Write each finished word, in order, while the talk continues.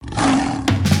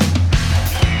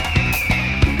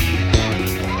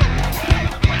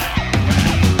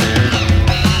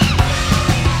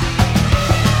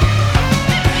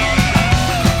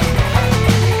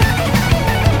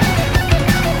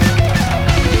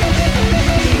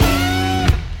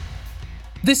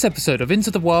This episode of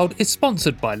Into the Wild is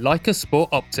sponsored by Leica Sport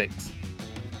Optics.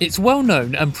 It's well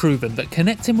known and proven that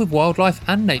connecting with wildlife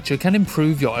and nature can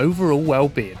improve your overall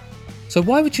well-being. So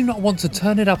why would you not want to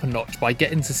turn it up a notch by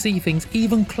getting to see things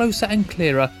even closer and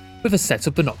clearer with a set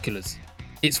of binoculars?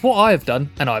 It's what I have done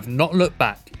and I've not looked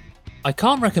back. I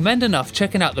can't recommend enough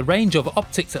checking out the range of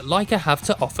optics that Leica have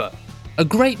to offer. A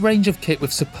great range of kit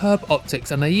with superb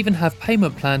optics, and they even have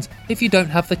payment plans if you don't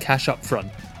have the cash up front.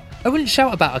 I wouldn't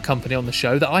shout about a company on the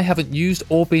show that I haven't used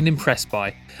or been impressed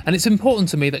by, and it's important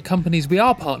to me that companies we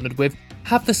are partnered with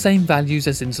have the same values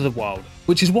as Into the Wild,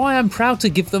 which is why I'm proud to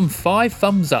give them 5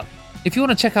 thumbs up. If you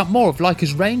want to check out more of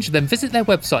Leica's range, then visit their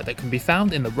website that can be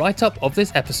found in the write-up of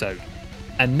this episode.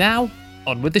 And now,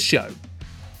 on with the show.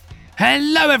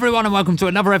 Hello everyone and welcome to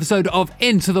another episode of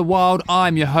Into the Wild.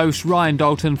 I'm your host Ryan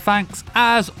Dalton. Thanks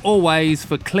as always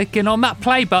for clicking on that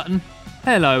play button.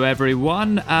 Hello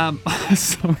everyone.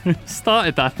 Sorry,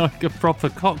 started that like a proper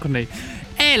cockney.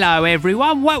 Hello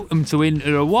everyone, welcome to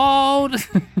Into the Wild.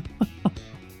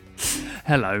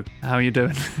 Hello, how are you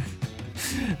doing?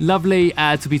 Lovely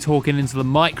to be talking into the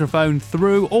microphone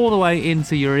through all the way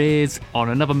into your ears on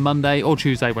another Monday or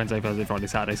Tuesday, Wednesday, Thursday, Friday,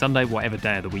 Saturday, Sunday, whatever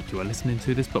day of the week you are listening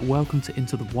to this. But welcome to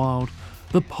Into the Wild,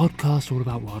 the podcast all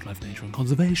about wildlife, nature and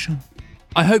conservation.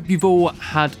 I hope you've all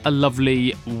had a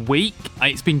lovely week.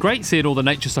 It's been great seeing all the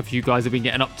nature stuff you guys have been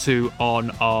getting up to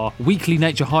on our weekly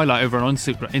nature highlight over on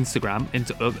Instagram.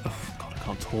 God, I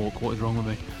can't talk. What is wrong with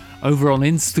me? Over on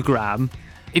Instagram.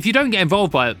 If you don't get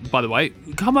involved by the way,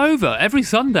 come over every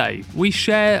Sunday. We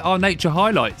share our nature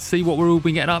highlights, see what we're all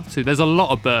been getting up to. There's a lot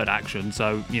of bird action,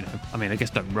 so, I guess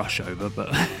don't rush over,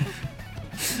 but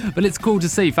but it's cool to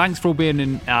see. Thanks for all being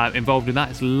involved in that.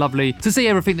 It's lovely to see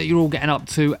everything that you're all getting up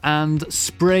to, and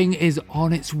spring is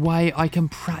on its way. I can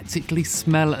practically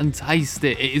smell and taste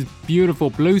it. It is beautiful.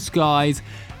 Blue skies,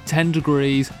 10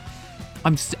 degrees.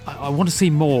 I want to see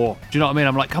more. Do you know what I mean?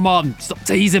 I'm like, come on, stop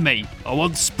teasing me. I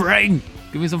want spring.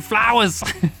 Give me some flowers.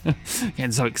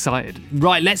 Getting so excited.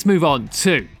 Right, let's move on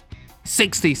to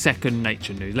 60-second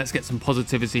nature news. Let's get some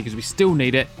positivity because we still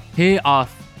need it. Here are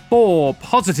 4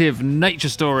 positive nature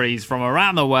stories from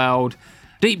around the world.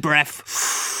 Deep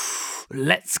breath.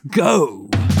 Let's go.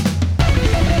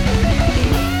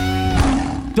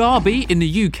 Derby in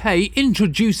the UK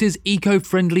introduces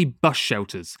eco-friendly bus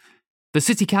shelters. The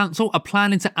City Council are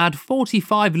planning to add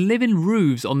 45 living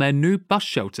roofs on their new bus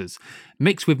shelters,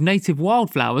 mixed with native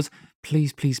wildflowers.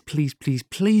 Please, please, please, please,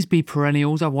 please be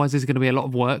perennials, otherwise there's going to be a lot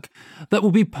of work. That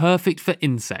will be perfect for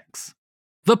insects.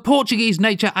 The Portuguese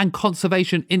Nature and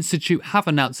Conservation Institute have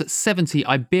announced that 70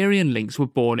 Iberian lynx were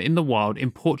born in the wild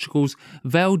in Portugal's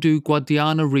Val do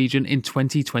Guadiana region in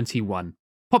 2021.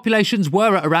 Populations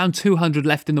were at around 200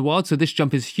 left in the wild, so this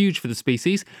jump is huge for the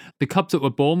species. The cubs that were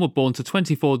born to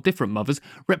 24 different mothers,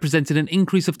 representing an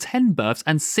increase of 10 births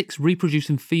and 6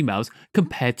 reproducing females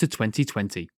compared to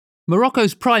 2020.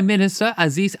 Morocco's Prime Minister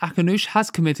Aziz Akhannouch has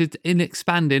committed in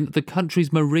expanding the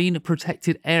country's marine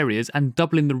protected areas and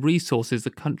doubling the resources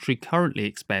the country currently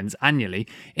expends annually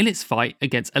in its fight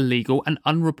against illegal and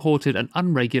unreported and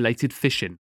unregulated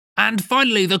fishing. And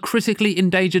finally, the critically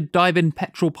endangered diving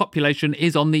petrel population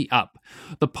is on the up.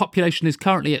 The population is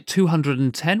currently at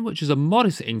 210, which is a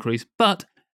modest increase, but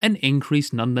an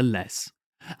increase nonetheless.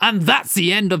 And that's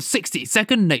the end of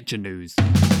 60-second nature news.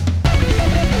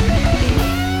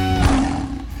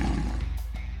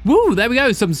 Woo, there we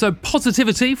go. Some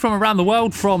positivity from around the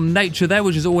world from nature there,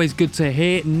 which is always good to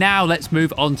hear. Now let's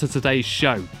move on to today's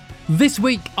show. This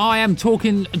week, I am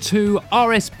talking to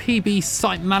RSPB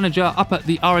site manager up at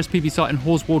the RSPB site in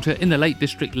Haweswater in the Lake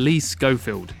District, Lee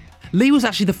Schofield. Lee was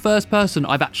actually the first person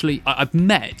I've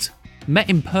met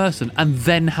in person and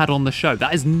then had on the show.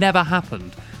 That has never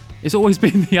happened. It's always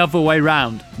been the other way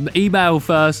round. Email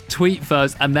first, tweet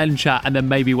first, and then chat, and then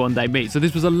maybe one day meet. So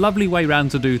this was a lovely way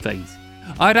round to do things.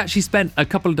 I'd actually spent a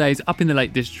couple of days up in the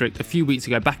Lake District a few weeks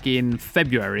ago, back in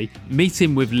February,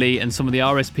 meeting with Lee and some of the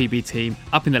RSPB team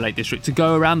up in the Lake District to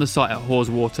go around the site at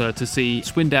Haweswater to see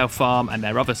Swindale Farm and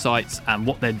their other sites and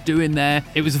what they're doing there.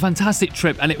 It was a fantastic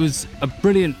trip, and it was a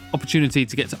brilliant opportunity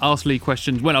to get to ask Lee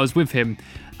questions when I was with him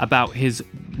about his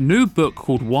new book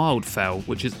called Wildfell,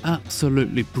 which is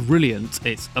absolutely brilliant.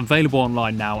 It's available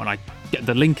online now, and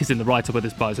the link is in the write-up of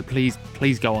this bio, so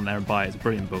please go on there and buy it. It's a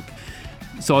brilliant book.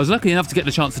 So I was lucky enough to get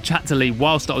the chance to chat to Lee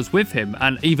whilst I was with him,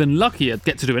 and even luckier to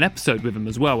get to do an episode with him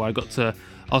as well, where I got to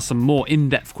ask some more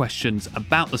in-depth questions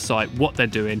about the site, what they're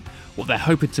doing, what they're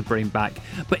hoping to bring back.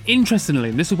 But interestingly,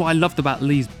 and this is what I loved about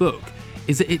Lee's book,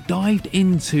 is that it dived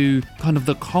into kind of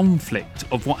the conflict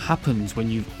of what happens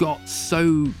when you've got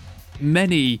so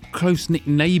many close-knit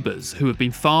neighbours who have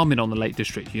been farming on the Lake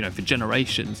District, for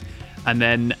generations, and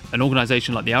then an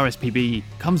organisation like the RSPB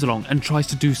comes along and tries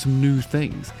to do some new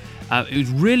things. It was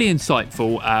really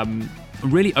insightful,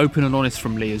 really open and honest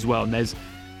from Lee as well. And there's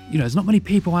not many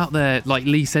people out there, like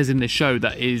Lee says in this show,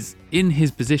 that is in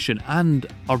his position and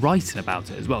are writing about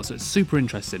it as well. So it's super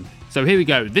interesting. So here we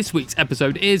go. This week's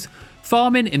episode is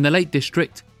Farming in the Lake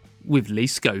District with Lee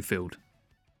Schofield.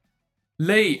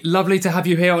 Lee, lovely to have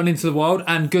you here on Into the Wild,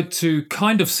 and good to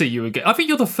kind of see you again. I think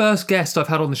you're the first guest I've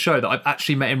had on the show that I've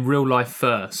actually met in real life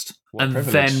first. What and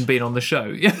privilege. Then been on the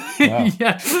show. Wow.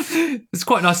 Yeah, it's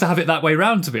quite nice to have it that way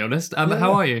round, to be honest.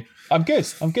 How are you? I'm good.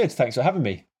 Thanks for having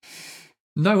me.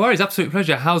 No worries, absolute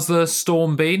pleasure. How's the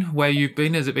storm been where you've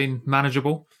been? Has it been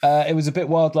manageable? It was a bit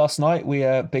wild last night.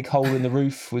 Big hole in the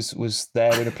roof was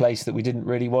there in a place that we didn't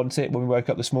really want it when we woke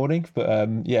up this morning. But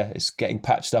it's getting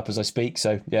patched up as I speak.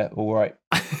 So yeah, all right.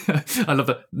 I love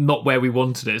that. Not where we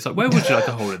wanted it. It's like, where would you like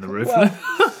a hole in the roof? Well,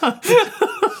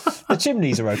 the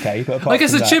chimneys are okay, but apart I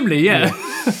guess from the that, chimney, yeah.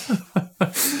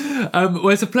 Well,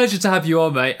 it's a pleasure to have you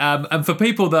on, mate. And for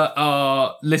people that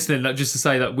are listening, just to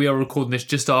say that we are recording this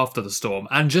just after the storm,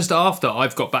 and just after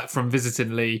I've got back from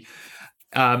visiting Lee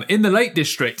in the Lake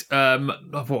District,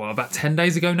 about 10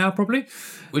 days ago now, probably,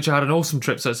 which I had an awesome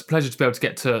trip. So it's a pleasure to be able to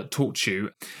get to talk to you.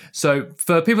 So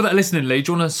for people that are listening, Lee,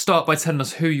 do you want to start by telling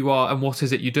us who you are and what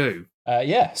is it you do?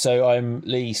 So I'm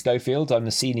Lee Schofield. I'm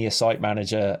the senior site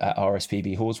manager at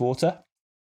RSPB Haweswater.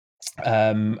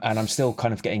 And I'm still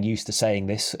kind of getting used to saying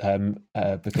this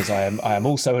because I am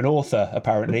also an author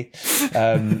apparently.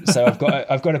 So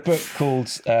I've got a book called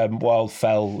Wild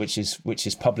Fell, which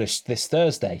is published this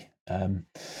Thursday.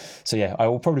 So yeah, I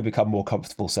will probably become more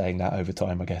comfortable saying that over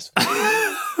time, I guess.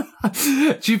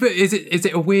 Is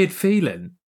it a weird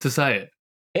feeling to say it?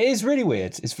 It is really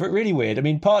weird. It's really weird. I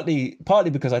mean, partly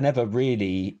because I never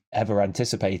really ever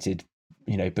anticipated,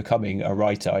 becoming a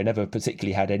writer. I never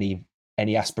particularly had any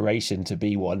aspiration to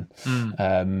be one.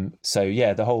 So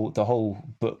yeah, the whole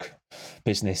book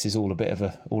business is all a bit of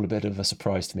a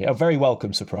surprise to me. A very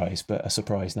welcome surprise, but a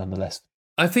surprise nonetheless.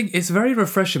 I think it's very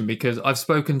refreshing because I've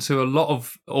spoken to a lot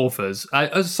of authors.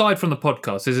 Aside from the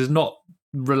podcast, this is not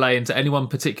relating to anyone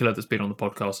particular that's been on the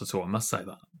podcast at all, I must say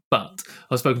that. But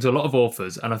I've spoken to a lot of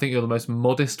authors, and I think you're the most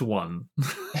modest one.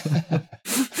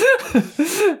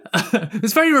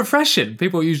 It's very refreshing.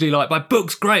 People are usually like, my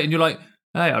book's great, and you're like,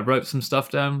 hey, I wrote some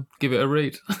stuff down, give it a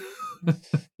read.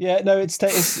 Yeah, no,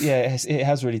 it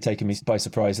has really taken me by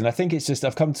surprise. And I think it's just,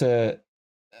 I've come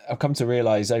to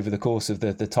realise over the course of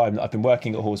the time that I've been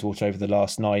working at Haweswater over the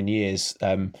last 9 years,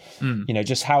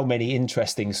 just how many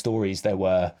interesting stories there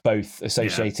were, both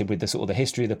associated with the sort of the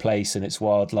history of the place and its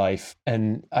wildlife.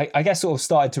 And I guess sort of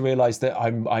started to realise that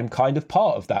I'm kind of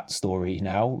part of that story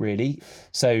now, really.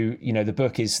 So, the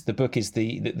book is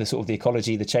the sort of the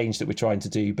ecology, the change that we're trying to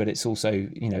do, but it's also,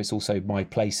 it's also my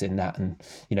place in that, and,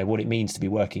 what it means to be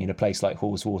working in a place like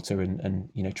Haweswater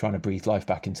and trying to breathe life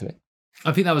back into it.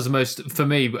 I think that was the most, for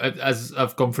me, as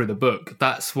I've gone through the book,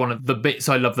 that's one of the bits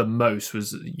I love the most,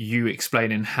 was you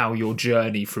explaining how your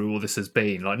journey through all this has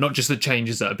been. Like, not just the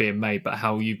changes that are being made, but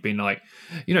how you've been like,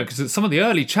 because some of the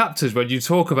early chapters when you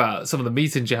talk about some of the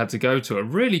meetings you had to go to are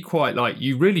really quite like,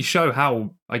 you really show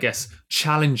how, I guess,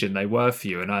 challenging they were for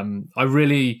you. And I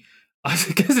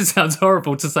guess it sounds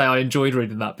horrible to say I enjoyed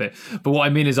reading that bit, but what I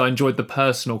mean is I enjoyed the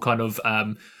personal kind of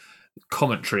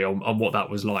commentary on what that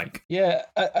was like. Yeah,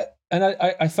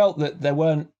 I felt that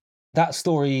that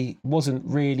story wasn't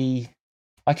really,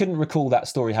 I couldn't recall that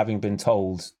story having been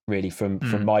told really from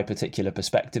my particular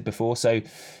perspective before. So,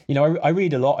 I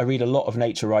read a lot. I read a lot of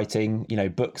nature writing.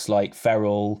 Books like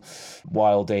Ferrell,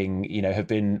 Wilding, have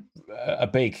been a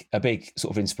big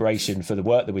sort of inspiration for the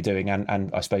work that we're doing,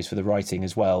 and I suppose for the writing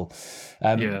as well.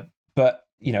 But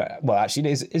actually,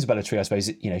 Isabella Tree, I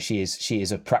suppose, she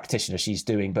is a practitioner. She's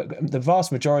doing, but the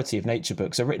vast majority of nature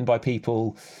books are written by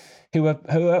people who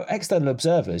are external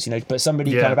observers, but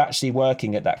somebody kind of actually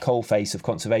working at that coalface of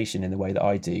conservation in the way that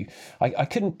I do.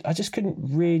 I just couldn't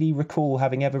really recall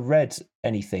having ever read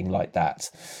anything like that.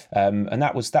 And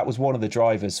that was one of the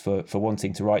drivers for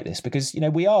wanting to write this, because,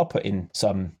 we are put in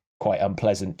some quite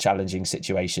unpleasant, challenging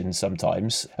situations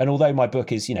sometimes. And although my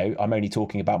book is, I'm only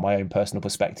talking about my own personal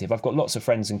perspective, I've got lots of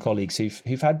friends and colleagues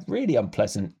who've had really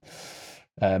unpleasant,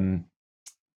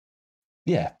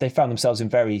 they found themselves in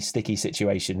very sticky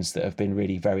situations that have been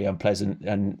really very unpleasant,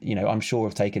 and I'm sure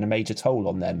have taken a major toll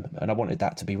on them, and I wanted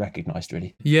that to be recognised,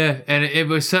 really. Yeah, and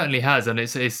it certainly has, and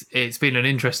it's been an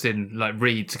interesting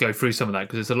read to go through some of that,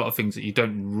 because there's a lot of things that you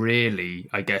don't really,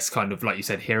 I guess, kind of like you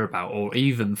said, hear about or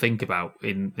even think about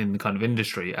in the kind of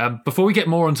industry. Before we get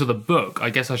more onto the book,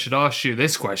 I guess I should ask you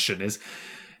this question: is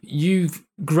You've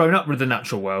grown up with the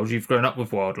natural world, you've grown up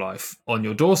with wildlife on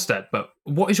your doorstep, but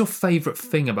what is your favourite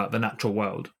thing about the natural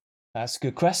world? That's a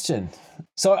good question.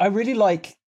 So I really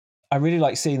like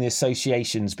seeing the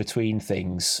associations between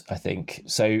things, I think.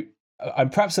 So I'm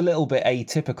perhaps a little bit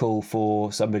atypical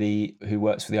for somebody who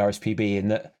works for the RSPB in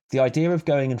that the idea of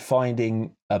going and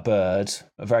finding a bird,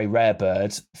 a very rare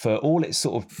bird, for all its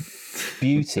sort of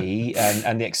beauty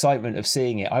and the excitement of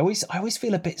seeing it, I always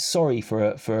feel a bit sorry for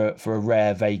a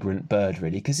rare vagrant bird,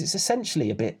 really, because it's essentially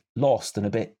a bit lost and a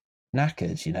bit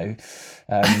knackered,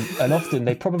 and often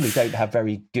they probably don't have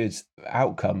very good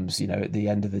outcomes, at the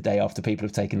end of the day after people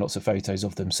have taken lots of photos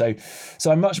of them. So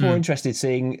I'm much more interested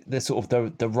seeing the sort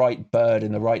of the right bird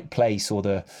in the right place, or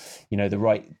the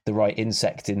right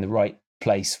insect in the right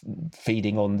place,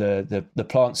 feeding on the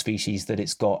plant species that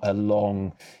it's got a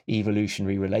long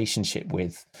evolutionary relationship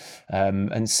with,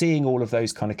 and seeing all of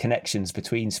those kind of connections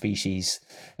between species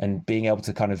and being able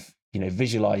to kind of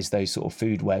visualize those sort of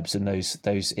food webs and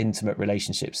those intimate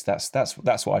relationships. That's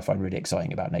what I find really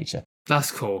exciting about nature.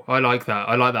 That's cool. I like that.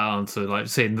 I like that answer. Like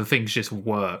seeing the things just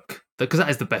work, because that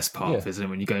is the best part, isn't it?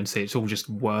 When you go and see it's all just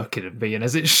working and being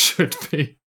as it should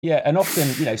be. Yeah, and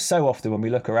often, so often when we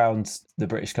look around the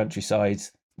British countryside,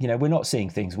 we're not seeing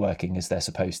things working as they're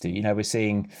supposed to. We're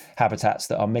seeing habitats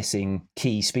that are missing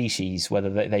key species, whether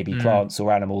they be plants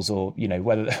or animals, or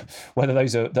whether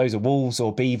those are wolves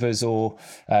or beavers or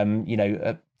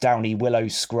a downy willow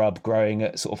scrub growing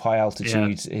at sort of high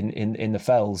altitude in the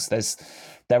fells.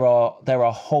 There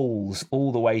are holes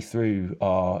all the way through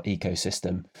our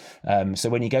ecosystem. So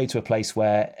when you go to a place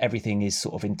where everything is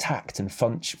sort of intact and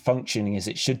functioning as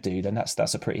it should do, then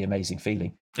that's a pretty amazing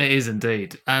feeling. It is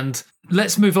indeed. And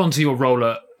let's move on to your role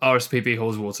at RSPB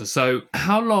Haweswater. So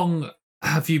how long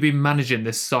have you been managing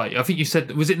this site? I think you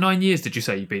said, was it 9 years, did you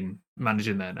say you've been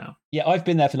managing there now? Yeah, I've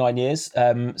been there for 9 years.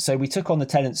 So we took on the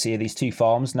tenancy of these two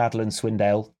farms, Nadell and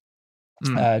Swindale,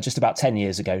 just about 10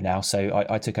 years ago now. So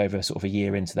I took over sort of a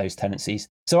year into those tenancies.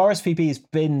 So RSPB has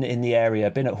been in the area,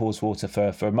 been at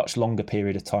Haweswater for a much longer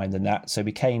period of time than that. So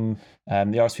the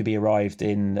RSPB arrived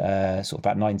in sort of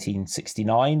about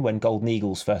 1969 when golden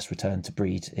eagles first returned to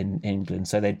breed in England.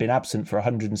 So they'd been absent for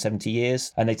 170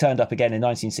 years, and they turned up again in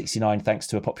 1969 thanks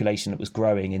to a population that was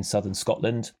growing in southern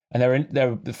Scotland. And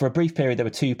there for a brief period there were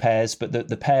two pairs, but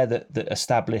the pair that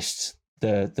established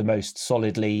the most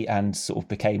solidly and sort of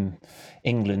became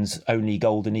England's only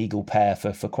golden eagle pair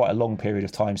for quite a long period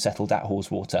of time settled at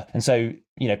Haweswater. And so,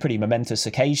 pretty momentous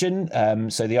occasion.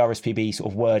 So the RSPB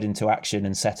sort of whirred into action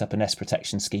and set up a nest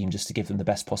protection scheme just to give them the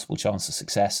best possible chance of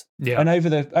success. Yeah. And over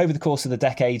the course of the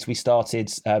decades, we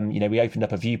started, we opened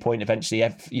up a viewpoint eventually,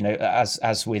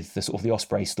 as with the sort of the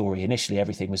Osprey story. Initially,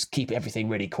 everything was keep everything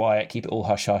really quiet, keep it all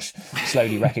hush hush,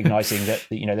 slowly recognizing that,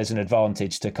 there's an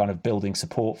advantage to kind of building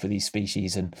support for these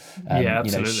species and,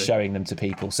 showing them to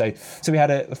people. So we had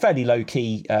a fairly low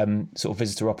key sort of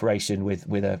visitor operation with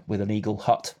an eagle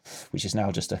hut, which is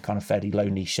now just a kind of fairly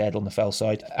lonely shed on the fell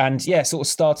side. And sort of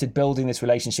started building this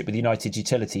relationship with United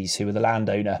Utilities, who are the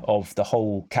landowner of the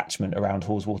whole catchment around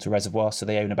Haweswater Reservoir. So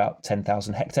they own about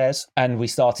 10,000 hectares. And we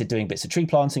started doing bits of tree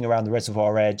planting around the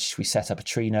reservoir edge. We set up a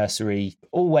tree nursery,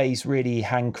 always really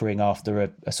hankering after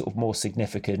a sort of more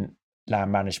significant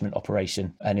land management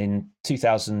operation. And in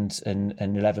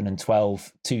 2011 and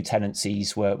 12, two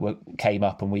tenancies came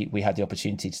up, and we had the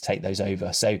opportunity to take those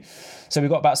over. So we've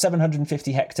got about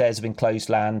 750 hectares of enclosed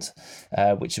land,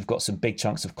 which have got some big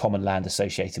chunks of common land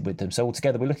associated with them. So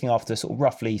altogether, we're looking after sort of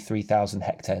roughly 3,000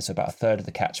 hectares, so about a third of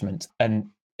the catchment. And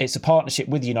it's a partnership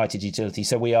with United Utilities.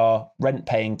 So we are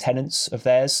rent-paying tenants of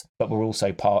theirs, but we're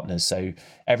also partners. So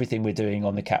everything we're doing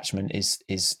on the catchment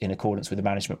is in accordance with the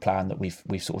management plan that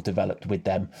we've sort of developed with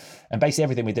them. And basically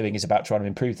everything we're doing is about trying to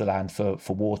improve the land for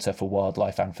water, for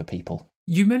wildlife, and for people.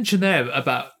 You mentioned there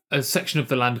about a section of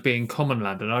the land being common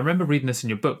land, and I remember reading this in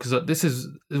your book, because this is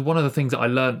one of the things that I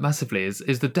learned massively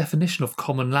is the definition of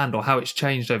common land, or how it's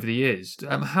changed over the years.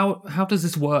 How does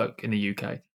this work in the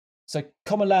UK? So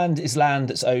common land is land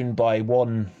that's owned by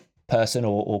one person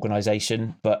or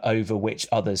organisation, but over which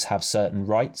others have certain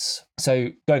rights. So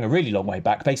going a really long way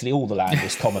back, basically all the land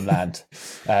was common land.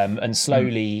 And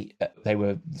slowly they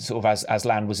were sort of, as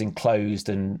land was enclosed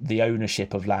and the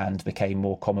ownership of land became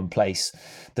more commonplace,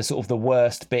 the sort of the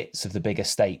worst bits of the big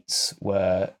estates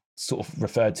were sort of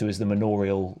referred to as the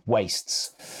manorial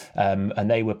wastes,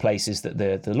 and they were places that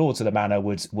the lords of the manor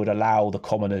would allow the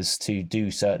commoners to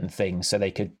do certain things. So they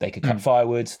could cut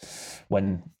firewood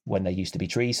when there used to be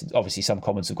trees. Obviously some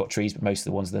commons have got trees, but most of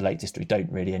the ones in the Lake District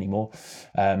don't really anymore.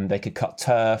 They could cut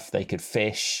turf, they could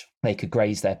fish, They could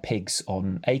graze their pigs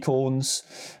on acorns.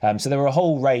 So there were a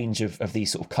whole range of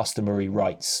these sort of customary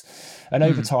rights. And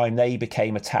over time, they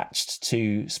became attached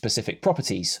to specific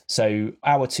properties. So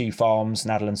our 2 farms,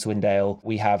 Nadell and Swindale,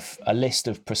 we have a list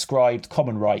of prescribed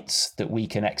common rights that we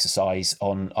can exercise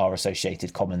on our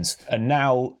associated commons. And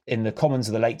now in the commons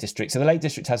of the Lake District, so the Lake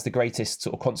District has the greatest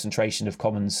sort of concentration of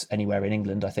commons anywhere in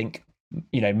England, I think.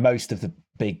 Most of the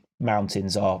big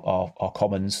mountains are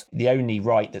commons. The only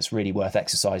right that's really worth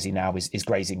exercising now is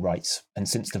grazing rights. And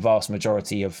since the vast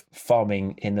majority of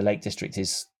farming in the Lake District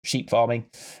is sheep farming,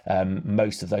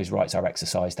 most of those rights are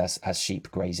exercised as sheep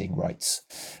grazing rights.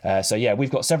 We've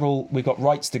got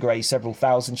rights to graze several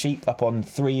thousand sheep up on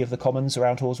 3 of the commons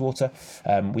around Haweswater.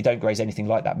 We don't graze anything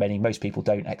like that many. Most people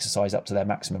don't exercise up to their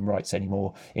maximum rights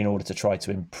anymore in order to try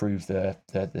to improve the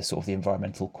sort of the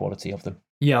environmental quality of them.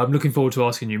 Yeah, I'm looking forward to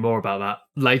asking you more about that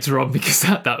later on, because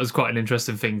that was quite an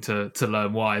interesting thing to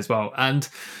learn why as well. And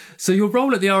so your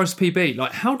role at the RSPB,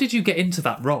 like, how did you get into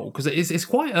that role? Because it's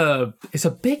quite a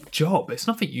big job. It's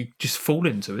nothing you just fall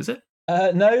into, is it?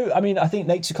 No, I mean, I think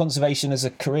nature conservation as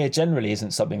a career generally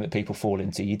isn't something that people fall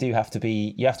into. You have to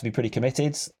be pretty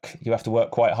committed. You have to work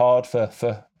quite hard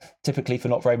for typically for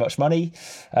not very much money.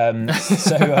 So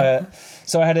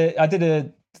I did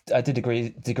a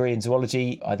degree in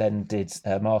zoology. I then did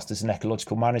a master's in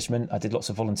ecological management. I did lots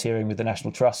of volunteering with the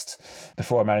National Trust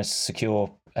before I managed to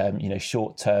secure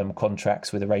short-term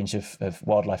contracts with a range of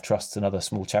wildlife trusts and other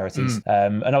small charities.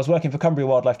 And I was working for Cumbria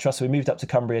Wildlife Trust, so we moved up to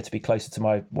Cumbria to be closer to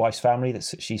my wife's family.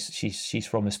 She's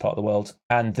from this part of the world.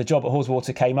 And the job at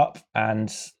Haweswater came up,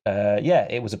 and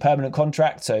it was a permanent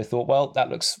contract. So I thought, well, that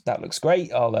looks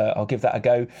great. I'll give that a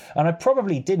go. And I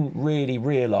probably didn't really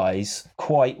realise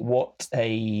quite what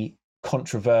a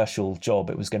controversial job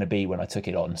it was going to be when I took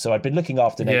it on. So I'd been looking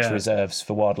after nature reserves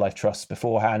for wildlife trusts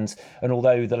beforehand, and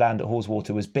although the land at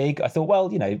Haweswater was big, I thought,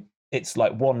 well, it's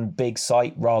like one big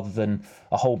site rather than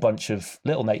a whole bunch of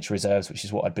little nature reserves, which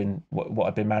is what I'd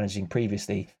been managing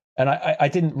previously. And I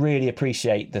didn't really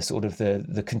appreciate the sort of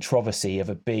the controversy of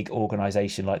a big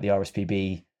organisation like the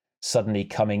RSPB suddenly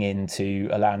coming into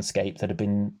a landscape that had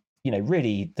been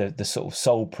really the sort of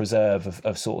sole preserve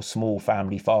of sort of small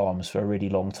family farms for a really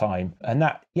long time. And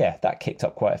that kicked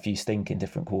up quite a few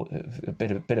a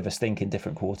bit of a stink in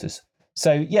different quarters.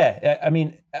 So I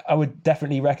mean, I would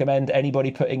definitely recommend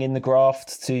anybody putting in the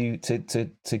graft to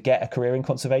get a career in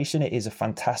conservation. It is a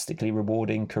fantastically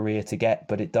rewarding career to get,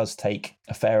 but it does take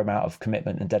a fair amount of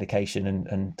commitment and dedication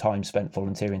and time spent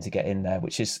volunteering to get in there,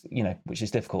 which is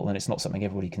difficult, and it's not something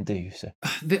everybody can do. So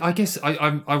I guess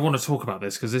I want to talk about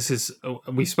this because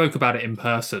we spoke about it in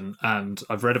person, and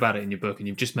I've read about it in your book, and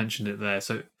you've just mentioned it there.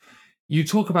 So you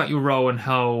talk about your role and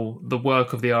how the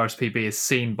work of the RSPB is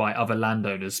seen by other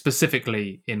landowners,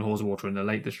 specifically in Haweswater in the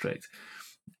Lake District.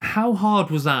 How hard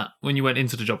was that when you went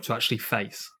into the job to actually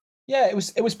face? Yeah, it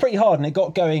was pretty hard, and it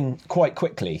got going quite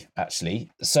quickly, actually.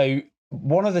 So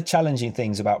one of the challenging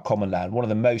things about common land, one of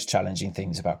the most challenging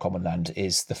things about common land,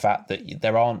 is the fact that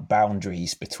there aren't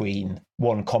boundaries between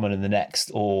one common and the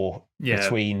next, or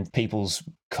between people's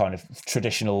kind of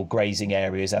traditional grazing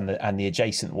areas and the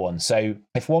adjacent one. So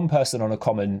if one person on a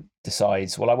common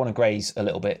decides, well, I want to graze a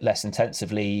little bit less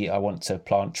intensively, I want to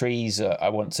plant trees, I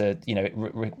want to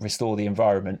restore the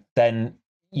environment, then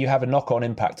you have a knock-on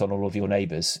impact on all of your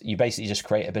neighbours. You basically just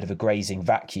create a bit of a grazing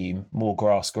vacuum. More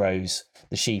grass grows.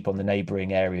 The sheep on the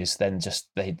neighbouring areas then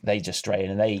they just stray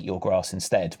in and they eat your grass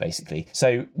instead, basically.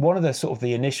 So one of the sort of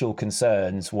the initial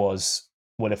concerns was,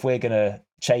 well, if we're going to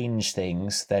change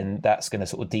things, then that's going to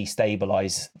sort of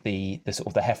destabilize the sort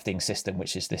of the hefting system,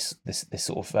 which is this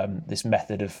sort of this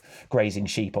method of grazing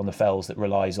sheep on the fells that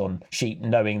relies on sheep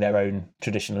knowing their own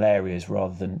traditional areas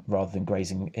rather than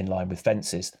grazing in line with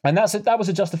fences. And that was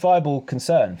a justifiable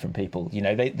concern from people.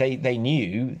 They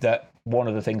knew that one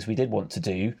of the things we did want to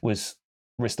do was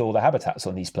restore the habitats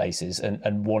on these places,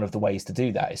 and one of the ways to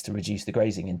do that is to reduce the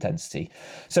grazing intensity.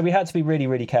 So we had to be really,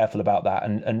 really careful about that,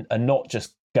 and not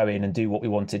just go in and do what we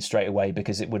wanted straight away,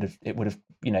 because it wouldn't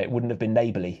have been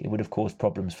neighbourly. It would have caused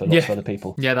problems for lots of other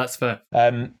people. Yeah, that's fair.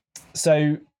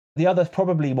 So the other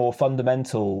probably more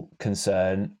fundamental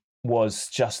concern was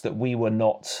just that we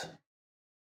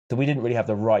didn't really have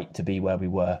the right to be where we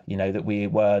were, that we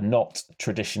were not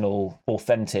traditional,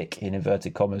 authentic, in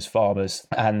inverted commas, farmers.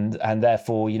 And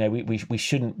therefore, we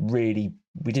shouldn't really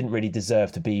we didn't really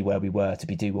deserve to be where we were, to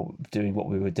be doing what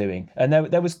we were doing. And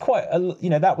there was quite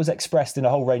a, that was expressed in a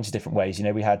whole range of different ways.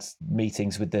 We had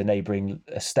meetings with the neighbouring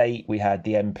estate. We had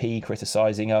the MP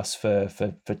criticising us for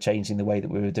changing the way that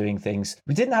we were doing things.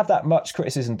 We didn't have that much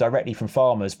criticism directly from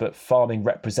farmers, but farming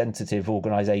representative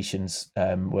organisations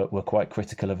were quite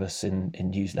critical of us in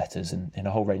newsletters and in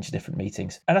a whole range of different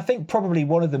meetings. And I think probably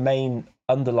one of the main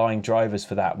underlying drivers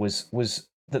for that was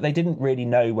that they didn't really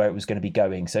know where it was going to be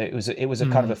going. So it was a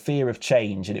kind of a fear of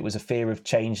change, and it was a fear of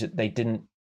change that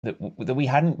that we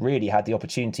hadn't really had the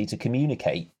opportunity to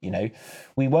communicate.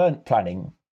 We weren't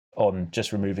planning on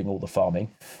just removing all the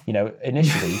farming.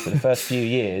 Initially for the first few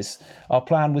years, our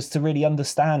plan was to really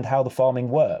understand how the farming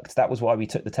worked. That was why we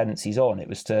took the tenancies on. It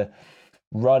was to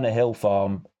run a hill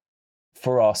farm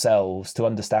for ourselves, to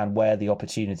understand where the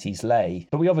opportunities lay.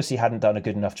 But we obviously hadn't done a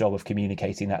good enough job of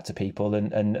communicating that to people,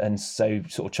 and so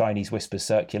sort of Chinese whispers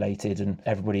circulated, and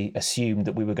everybody assumed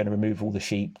that we were going to remove all the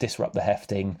sheep, disrupt the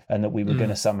hefting, and that we were going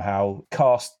to somehow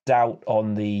cast doubt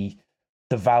on the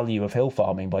value of hill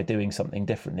farming by doing something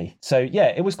differently. So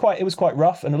yeah, it was quite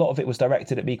rough, and a lot of it was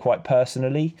directed at me quite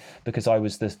personally, because I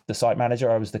was the site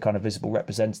manager. I was the kind of visible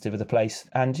representative of the place.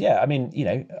 And yeah, I mean,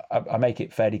 I make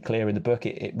it fairly clear in the book,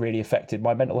 it really affected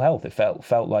my mental health. It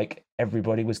felt like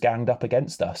everybody was ganged up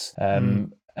against us.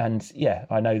 And yeah,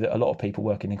 I know that a lot of people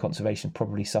working in conservation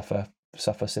probably suffer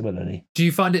similarly. Do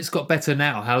you find it's got better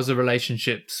now? How's the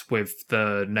relationships with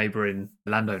the neighbouring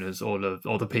landowners or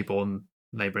the people on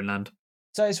neighbouring land?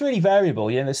 So it's really variable.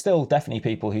 There's still definitely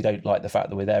people who don't like the fact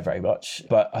that we're there very much.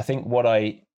 But I think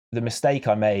the mistake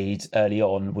I made early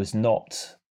on was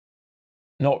not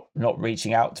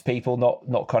reaching out to people,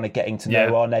 not kind of getting to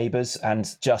know our neighbours, and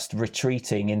just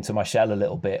retreating into my shell a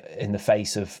little bit in the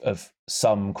face of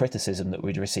some criticism that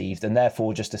we'd received, and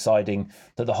therefore just deciding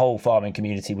that the whole farming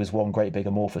community was one great big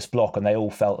amorphous block and they all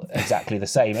felt exactly the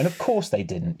same. And of course they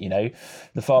didn't.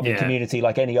 The farming community,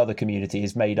 like any other community,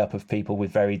 is made up of people with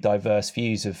very diverse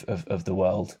views of the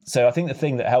world. So I think the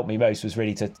thing that helped me most was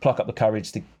really to pluck up the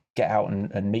courage to get out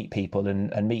and meet people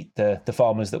and meet the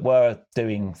farmers that were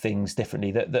doing things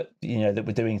differently, that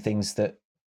were doing things that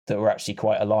were actually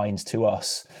quite aligned to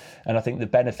us. And I think the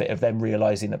benefit of them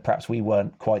realizing that perhaps we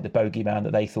weren't quite the bogeyman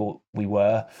that they thought we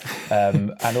were,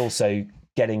 and also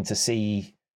getting to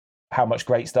see how much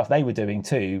great stuff they were doing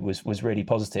too was really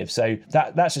positive. So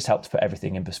that's just helped put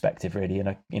everything in perspective, really. And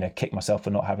I kick myself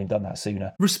for not having done that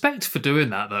sooner. Respect for doing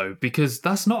that though, because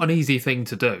that's not an easy thing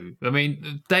to do. I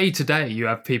mean, day to day you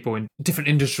have people in different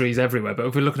industries everywhere, but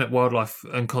if we're looking at wildlife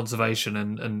and conservation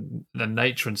and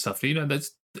nature and stuff,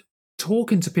 there's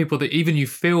talking to people that even you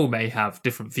feel may have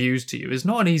different views to you is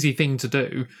not an easy thing to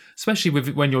do, especially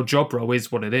when your job role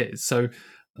is what it is. So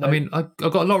no. I mean, I've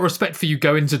got a lot of respect for you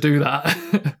going to do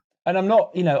that. And I'm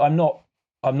not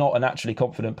a naturally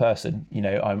confident person.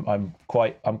 I'm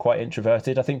quite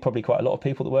introverted. I think probably quite a lot of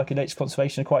people that work in nature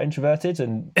conservation are quite introverted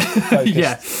and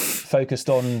focused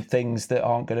on things that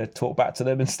aren't going to talk back to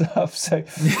them and stuff. So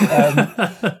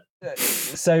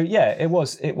yeah, it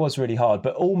was really hard,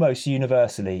 but almost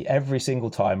universally, every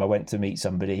single time I went to meet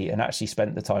somebody and actually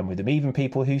spent the time with them, even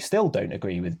people who still don't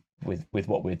agree with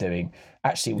what we're doing,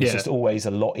 actually it was just always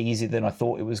a lot easier than I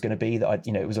thought it was going to be.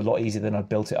 It was a lot easier than I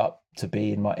built it up to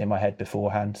be in my head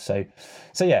beforehand. So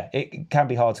yeah, it can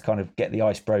be hard to kind of get the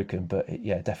ice broken, but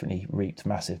it definitely reaped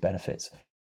massive benefits.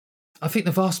 I think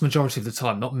the vast majority of the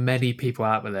time, not many people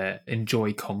out there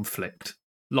enjoy conflict.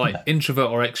 Introvert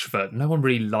or extrovert, no one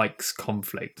really likes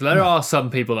conflict. There are some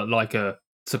people that like to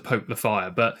poke the fire,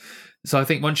 but so I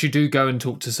think once you do go and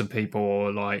talk to some people,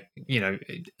 or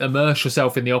immerse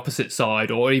yourself in the opposite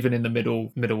side, or even in the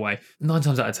middle way, 9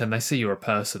 times out of 10 they see you're a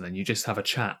person and you just have a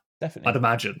chat. Definitely. I'd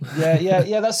imagine.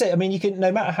 Yeah, that's it. I mean, you can,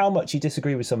 no matter how much you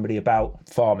disagree with somebody about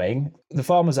farming, the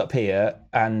farmers up here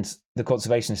and the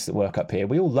conservationists that work up here,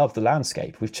 we all love the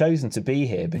landscape. We've chosen to be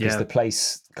here because the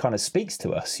place kind of speaks to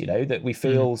us, that we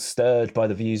feel stirred by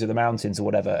the views of the mountains or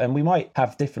whatever. And we might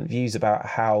have different views about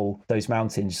how those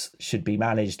mountains should be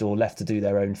managed or left to do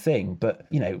their own thing. But,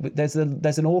 there's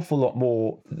an awful lot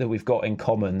more that we've got in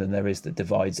common than there is that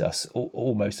divides us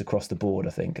almost across the board,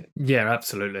 I think. Yeah,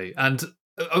 absolutely. And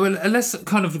let's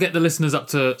kind of get the listeners up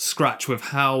to scratch with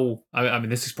how, I mean,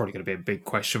 this is probably going to be a big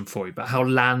question for you, but how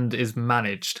land is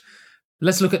managed.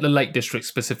 Let's look at the Lake District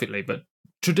specifically, but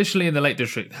traditionally in the Lake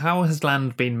District, how has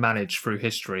land been managed through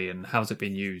history and how's it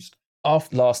been used?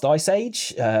 After last ice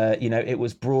age, it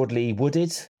was broadly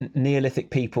wooded.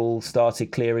 Neolithic people started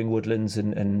clearing woodlands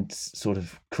and sort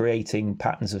of creating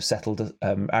patterns of settled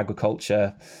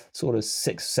agriculture sort of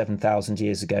 6,000-7,000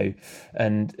 years ago.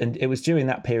 And it was during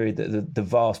that period that the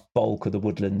vast bulk of the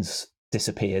woodlands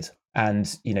disappeared. and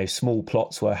small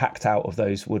plots were hacked out of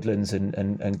those woodlands,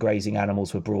 and grazing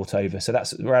animals were brought over. So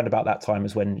that's around about that time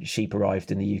as when sheep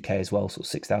arrived in the UK as well, sort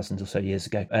of 6,000 or so years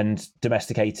ago. And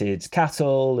domesticated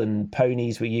cattle and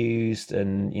ponies were used,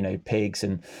 and pigs,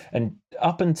 and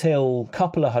up until a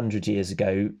couple of hundred years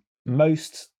ago,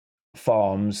 most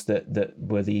farms that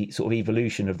were the sort of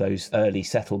evolution of those early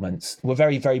settlements were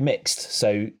very, very mixed.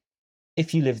 So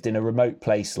if you lived in a remote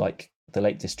place like the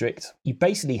Lake District, you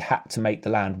basically had to make the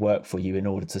land work for you in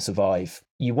order to survive.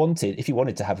 If you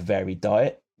wanted to have a varied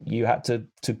diet, you had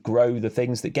to grow the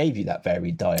things that gave you that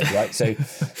varied diet, right?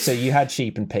 So you had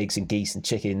sheep and pigs and geese and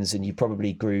chickens, and you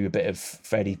probably grew a bit of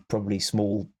fairly probably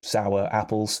small sour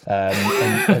apples,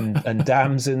 and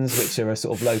damsons, which are a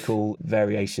sort of local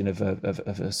variation of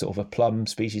a sort of a plum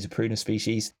species, a prunus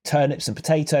species. Turnips and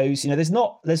potatoes. There's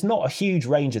not a huge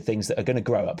range of things that are going to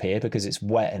grow up here because it's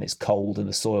wet and it's cold and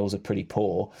the soils are pretty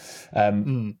poor.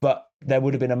 But there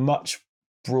would have been a much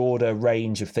broader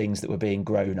range of things that were being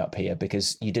grown up here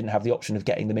because you didn't have the option of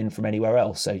getting them in from anywhere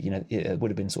else. So, it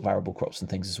would have been sort of arable crops and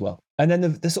things as well. And then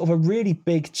the sort of a really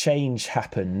big change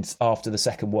happened after the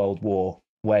Second World War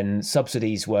when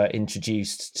subsidies were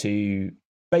introduced to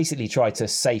basically try to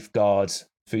safeguard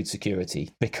food security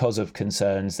because of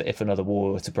concerns that if another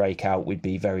war were to break out, we'd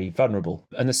be very vulnerable.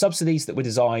 And the subsidies that were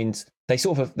designed, they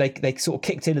sort of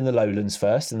kicked in the lowlands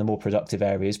first, in the more productive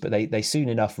areas, but they soon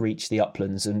enough reached the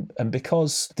uplands. And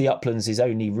because the uplands is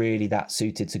only really that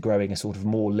suited to growing a sort of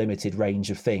more limited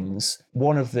range of things,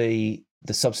 one of the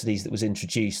subsidies that was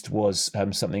introduced was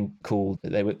something called,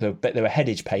 they were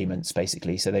headage payments,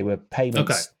 basically. So they were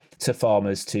payments to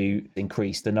farmers to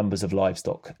increase the numbers of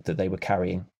livestock that they were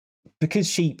carrying. Because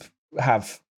sheep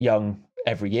have young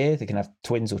every year, they can have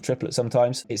twins or triplets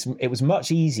sometimes, it was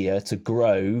much easier to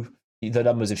grow the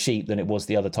numbers of sheep than it was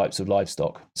the other types of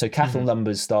livestock. So cattle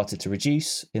numbers started to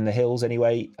reduce in the hills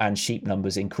anyway, and sheep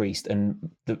numbers increased. And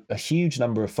a huge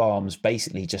number of farms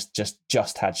basically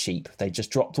just had sheep. They just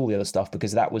dropped all the other stuff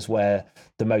because that was where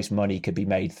the most money could be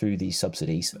made through these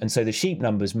subsidies. And so the sheep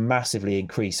numbers massively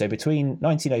increased. So between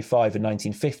 1905 and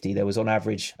 1950, there was on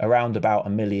average around about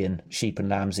 1 million sheep and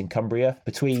lambs in Cumbria.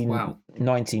 Between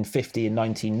 1950 and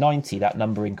 1990, that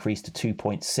number increased to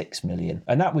 2.6 million.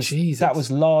 And that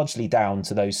was largely down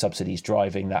to those subsidies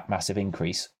driving that massive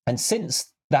increase. And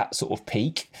since that sort of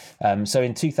peak, so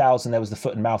in 2000 there was the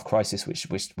foot and mouth crisis,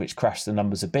 which crashed the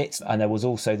numbers a bit, and there was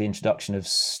also the introduction of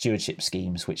stewardship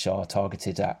schemes, which are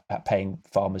targeted at paying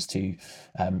farmers to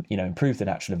improve the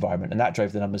natural environment, and that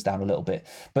drove the numbers down a little bit.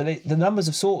 But the numbers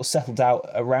have sort of settled out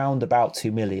around about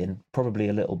 2 million, probably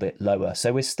a little bit lower.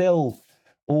 So we're still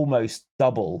almost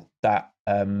double that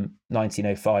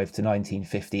 1905 to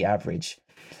 1950 average.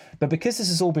 But because this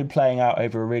has all been playing out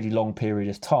over a really long period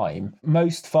of time,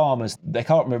 most farmers, they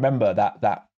can't remember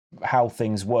that how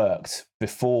things worked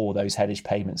before those headage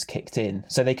payments kicked in.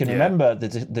 So they can remember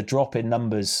the drop in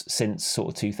numbers since sort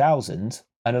of 2000.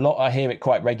 And I hear it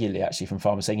quite regularly actually from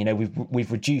farmers saying,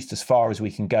 we've reduced as far as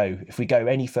we can go. If we go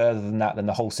any further than that, then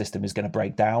the whole system is going to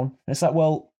break down. And it's like,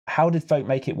 well, how did folk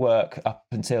make it work up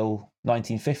until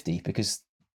 1950? Because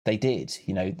they did,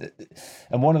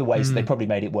 and one of the ways that they probably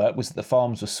made it work was that the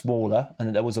farms were smaller and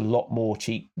that there was a lot more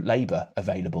cheap labour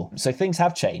available. So things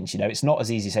have changed. It's not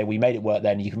as easy to say we made it work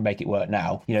then, you can make it work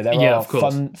now. There are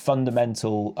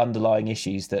fundamental underlying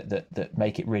issues that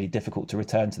make it really difficult to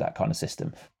return to that kind of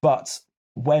system. But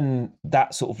when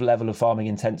that sort of level of farming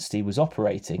intensity was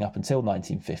operating up until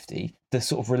 1950, the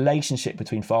sort of relationship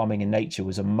between farming and nature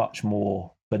was a much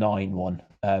more benign one.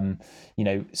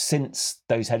 Since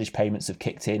those headage payments have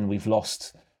kicked in, we've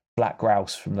lost black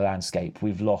grouse from the landscape.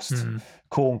 We've lost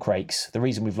corncrakes. The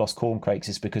reason we've lost corncrakes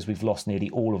is because we've lost nearly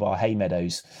all of our hay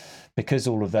meadows. Because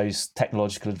all of those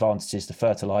technological advantages, the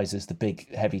fertilizers, the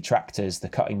big heavy tractors, the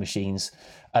cutting machines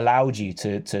allowed you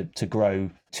to grow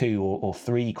 2 or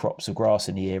 3 crops of grass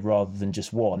in a year rather than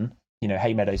just one.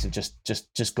 Hay meadows have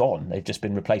just gone. They've just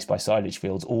been replaced by silage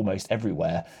fields almost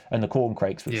everywhere. And the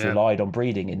corncrakes, which relied on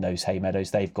breeding in those hay meadows,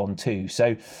 they've gone too.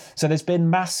 So there's been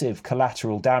massive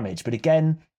collateral damage. But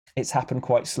again, it's happened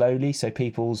quite slowly. So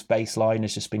people's baseline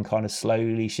has just been kind of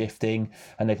slowly shifting,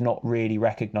 and they've not really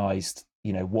recognised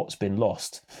what's been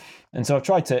lost. And so I've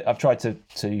tried to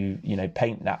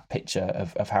paint that picture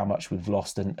of how much we've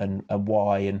lost and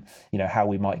why, and how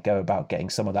we might go about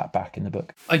getting some of that back in the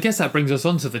book. I guess that brings us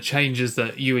on to the changes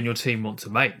that you and your team want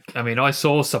to make. I mean, I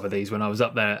saw some of these when I was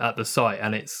up there at the site,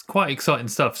 and it's quite exciting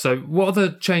stuff. So what are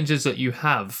the changes that you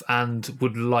have and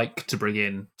would like to bring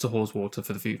in to Haweswater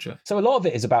for the future? So a lot of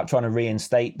it is about trying to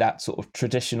reinstate that sort of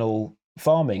traditional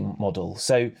farming model.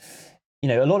 So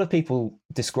a lot of people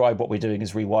describe what we're doing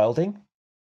as rewilding.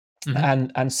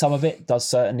 And some of it does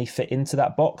certainly fit into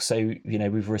that box. So,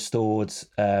 we've restored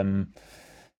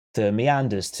the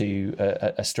meanders to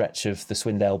a stretch of the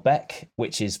Swindale Beck,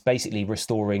 which is basically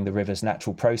restoring the river's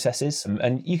natural processes.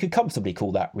 And you could comfortably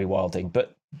call that rewilding,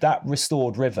 but that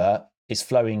restored river is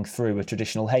flowing through a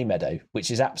traditional hay meadow, which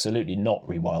is absolutely not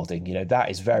rewilding. That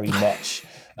is very much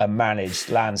a managed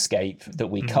landscape that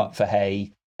we cut for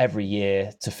hay every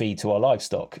year to feed to our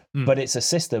livestock. But it's a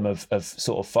system of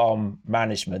sort of farm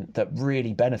management that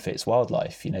really benefits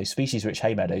wildlife. Species rich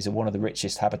hay meadows are one of the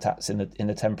richest habitats in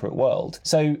the temperate world.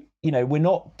 So we're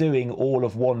not doing all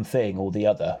of one thing or the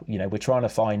other. We're trying to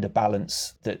find a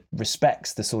balance that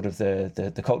respects the sort of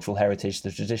the cultural heritage,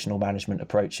 the traditional management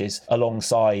approaches,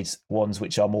 alongside ones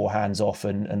which are more hands-off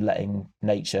and letting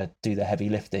nature do the heavy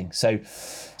lifting. So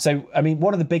I mean,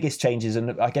 one of the biggest changes,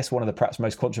 and I guess one of the perhaps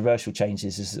most controversial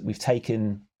changes, is that we've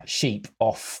taken sheep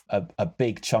off a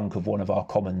big chunk of one of our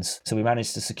commons. So we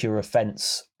managed to secure a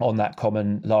fence on that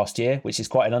common last year, which is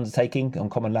quite an undertaking. On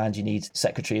common land, you need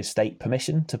Secretary of State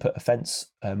permission to put a fence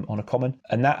on a common.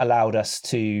 And that allowed us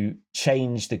to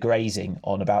change the grazing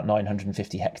on about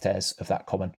 950 hectares of that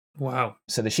common. Wow.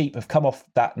 So the sheep have come off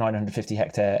that 950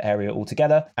 hectare area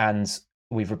altogether, and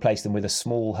we've replaced them with a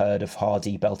small herd of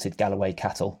hardy belted Galloway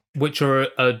cattle. Which are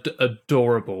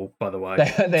adorable, by the way.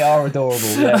 They are adorable.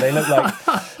 Yeah,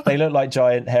 they look like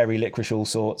giant hairy licorice all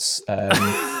sorts.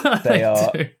 They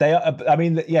are. I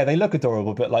mean, yeah, they look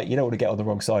adorable, but you don't want to get on the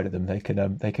wrong side of them. They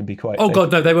can be quite. Oh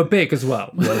God, no, they were big as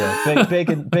well. Yeah. Big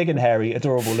and hairy,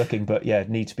 adorable looking, but yeah,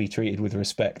 need to be treated with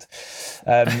respect.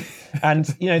 And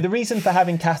the reason for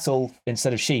having cattle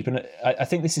instead of sheep, and I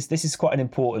think this is quite an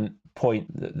important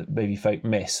point that maybe folk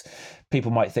miss.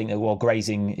 People might think that, well,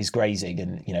 grazing is grazing,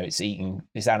 and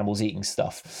it's animals eating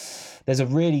stuff. There's a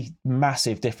really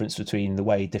massive difference between the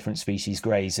way different species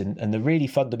graze, and the really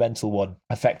fundamental one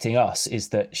affecting us is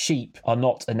that sheep are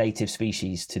not a native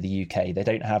species to the UK. They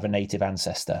don't have a native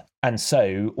ancestor, and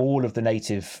so all of the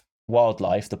native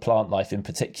wildlife, the plant life in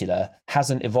particular,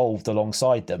 hasn't evolved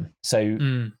alongside them.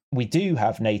 So we do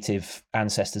have native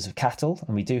ancestors of cattle,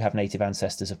 and we do have native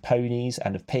ancestors of ponies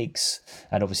and of pigs,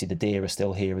 and obviously the deer are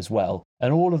still here as well.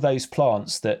 And all of those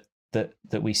plants that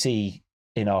we see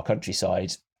in our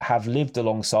countryside have lived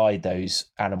alongside those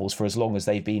animals for as long as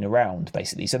they've been around,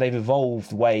 basically. So they've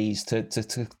evolved ways to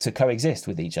coexist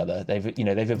with each other. They've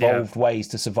evolved ways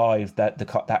to survive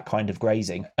that kind of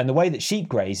grazing. And the way that sheep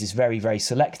graze is very, very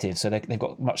selective. So they've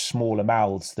got much smaller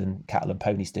mouths than cattle and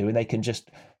ponies do, and they can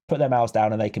just put their mouths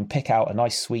down and they can pick out a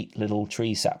nice sweet little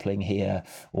tree sapling here,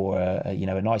 or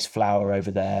a nice flower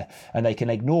over there, and they can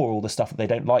ignore all the stuff that they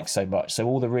don't like so much. So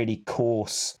all the really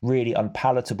coarse, really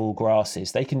unpalatable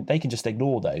grasses, they can just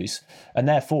ignore those, and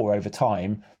therefore over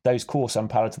time those coarse,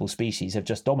 unpalatable species have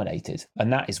just dominated.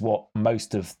 And that is what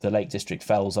most of the Lake District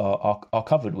fells are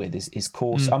covered with, is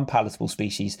coarse, unpalatable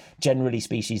species, generally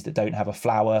species that don't have a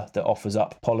flower that offers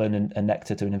up pollen and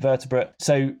nectar to an invertebrate.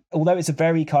 So although it's a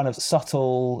very kind of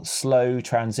subtle, slow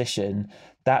transition,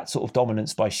 that sort of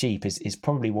dominance by sheep is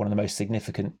probably one of the most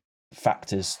significant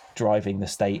factors driving the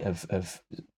state of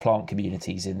plant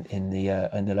communities in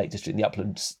the Lake District,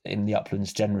 in the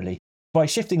uplands generally. By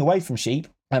shifting away from sheep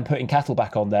and putting cattle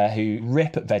back on there who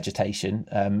rip at vegetation,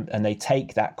 and they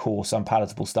take that coarse,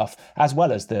 unpalatable stuff as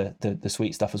well as the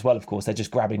sweet stuff as well, of course. They're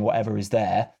just grabbing whatever is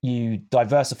there. You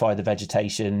diversify the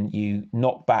vegetation, you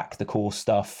knock back the coarse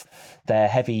stuff. Their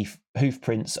heavy hoof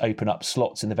prints open up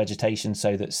slots in the vegetation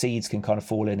so that seeds can kind of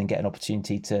fall in and get an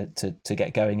opportunity to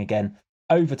get going again.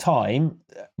 Over time,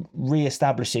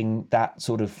 re-establishing that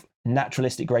sort of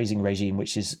naturalistic grazing regime,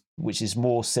 which is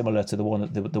more similar to the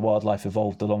one that the wildlife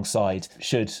evolved alongside,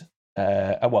 should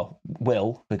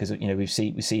will, because we've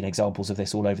seen examples of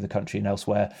this all over the country and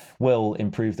elsewhere, will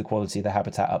improve the quality of the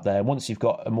habitat up there. And once you've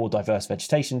got a more diverse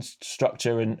vegetation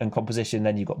structure and composition,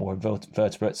 then you've got more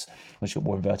invertebrates. Once you've got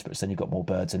more invertebrates, then you've got more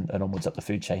birds and onwards up the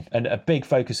food chain. And a big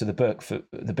focus of the book,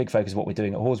 the big focus of what we're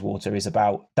doing at Haweswater, is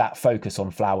about that focus on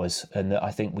flowers, and that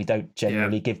I think we don't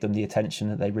genuinely give them the attention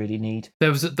that they really need. There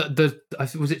was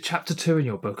was it chapter 2 in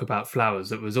your book about flowers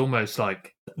that was almost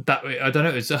like that. I don't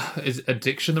know, is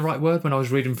addiction the right word? When I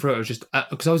was reading through it, I was just,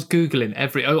 because I was Googling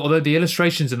although the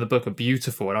illustrations in the book are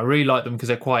beautiful, and I really like them because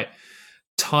they're quite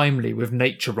timely with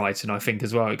nature writing, I think,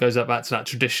 as well. It goes back to that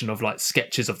tradition of like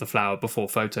sketches of the flower before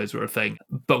photos were a thing.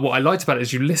 But what I liked about it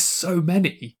is you list so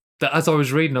many that as I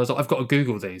was reading, I was like, I've got to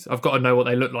Google these. I've got to know what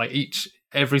they look like,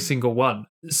 every single one.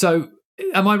 So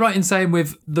am I right in saying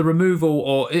with the removal,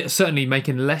 or certainly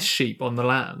making less sheep on the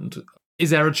land, is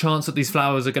there a chance that these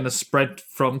flowers are going to spread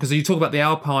from, because you talk about the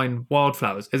alpine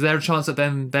wildflowers, is there a chance that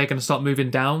then they're going to start moving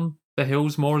down the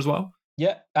hills more as well?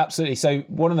 Yeah, absolutely. So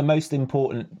one of the most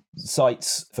important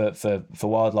sites for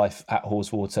wildlife at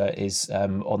Haweswater is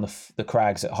on the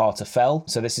crags at Harter Fell.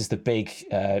 So this is the big,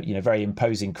 very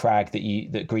imposing crag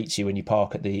that greets you when you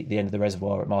park at the end of the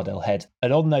reservoir at Mardale Head.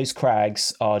 And on those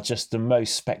crags are just the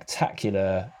most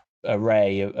spectacular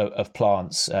array of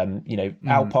plants,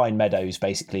 alpine meadows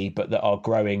basically, but that are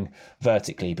growing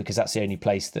vertically because that's the only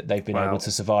place that they've been able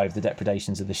to survive the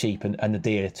depredations of the sheep and the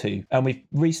deer too. And we've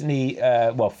recently,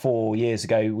 4 years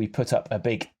ago, we put up a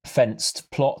big fenced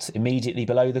plot immediately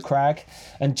below the crag,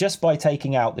 and just by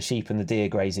taking out the sheep and the deer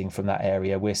grazing from that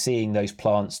area, we're seeing those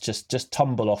plants just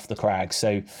tumble off the crag.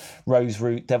 So rose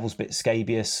root, devil's bit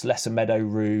scabious, lesser meadow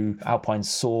rue, alpine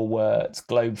sawwort,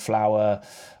 globe flower,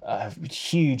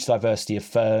 huge diversity of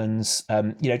ferns,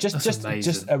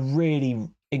 just a really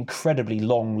incredibly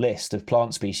long list of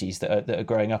plant species that are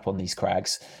growing up on these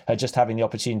crags, just having the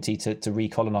opportunity to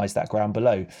recolonize that ground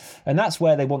below. And that's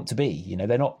where they want to be.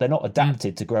 They're not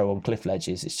adapted to grow on cliff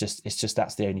ledges. It's just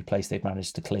that's the only place they've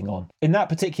managed to cling on. In that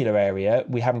particular area,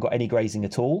 we haven't got any grazing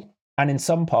at all. And in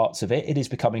some parts of it, it is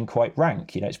becoming quite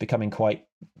rank. It's becoming quite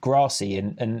grassy.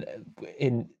 And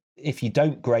if you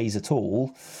don't graze at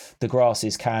all, the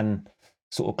grasses can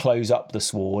sort of close up the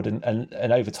sward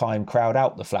and over time crowd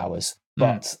out the flowers.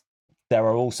 But there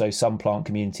are also some plant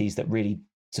communities that really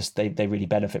they really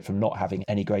benefit from not having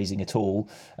any grazing at all.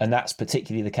 And that's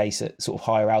particularly the case at sort of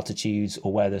higher altitudes,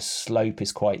 or where the slope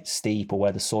is quite steep, or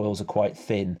where the soils are quite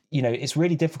thin. It's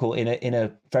really difficult in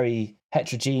a very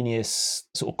heterogeneous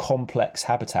sort of complex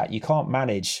habitat. You can't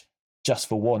manage just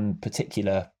for one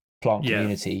particular plant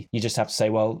community. You just have to say,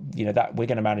 well, that we're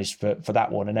going to manage for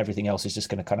that one, and everything else is just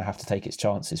going to kind of have to take its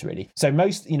chances, really. So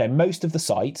most of the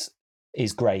site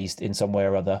is grazed in some way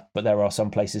or other, but there are some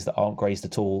places that aren't grazed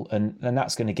at all, and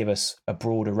that's going to give us a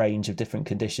broader range of different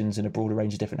conditions and a broader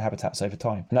range of different habitats over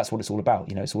time. And that's what it's all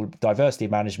about. It's all diversity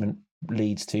of management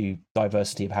leads to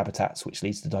diversity of habitats, which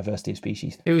leads to diversity of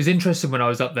species. It was interesting when I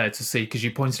was up there to see, because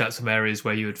you pointed out some areas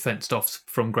where you had fenced off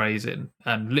from grazing,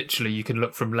 and literally you can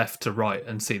look from left to right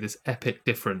and see this epic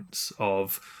difference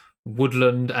of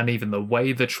woodland and even the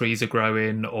way the trees are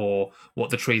growing, or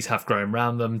what the trees have growing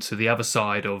around them, to the other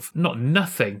side of not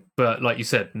nothing, but like you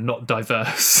said, not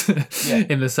diverse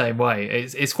in the same way.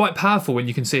 It's quite powerful when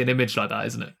you can see an image like that,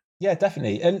 isn't it? Yeah,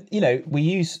 definitely. And we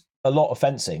use a lot of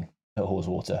fencing at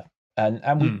Haweswater,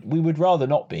 and we would rather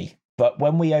not be, but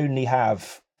when we only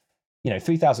have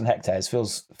 3,000 hectares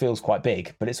feels quite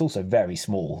big, but it's also very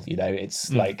small.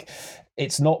 It's like,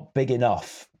 it's not big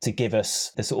enough to give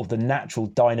us the sort of the natural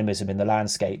dynamism in the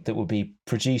landscape that would be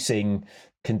producing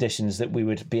conditions that we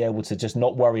would be able to just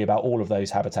not worry about all of those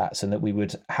habitats, and that we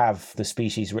would have the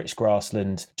species rich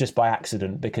grassland just by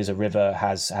accident because a river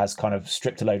has kind of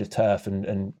stripped a load of turf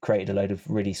and created a load of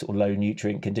really sort of low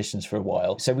nutrient conditions for a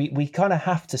while. So we kind of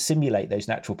have to simulate those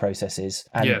natural processes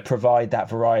and provide that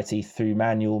variety through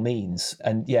manual means.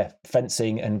 And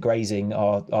fencing and grazing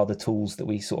are the tools that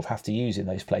we sort of have to use in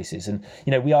those places. And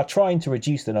we are trying to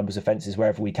reduce the numbers of fences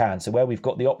wherever we can. So where we've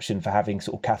got the option for having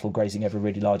sort of cattle grazing over a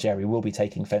really large area, we'll be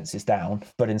taking fences down,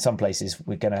 but in some places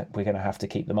we're gonna have to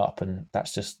keep them up, and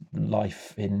that's just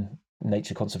life in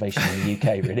nature conservation in the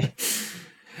UK, really.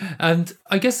 And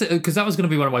I guess, because that was going to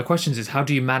be one of my questions, is how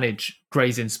do you manage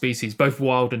grazing species, both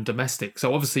wild and domestic?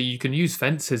 So obviously you can use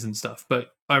fences and stuff,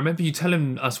 but I remember you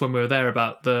telling us when we were there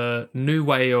about the new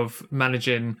way of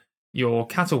managing your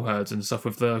cattle herds and stuff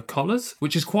with the collars,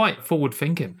 which is quite forward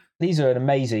thinking. These are an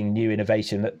amazing new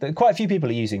innovation that quite a few people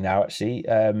are using now, actually,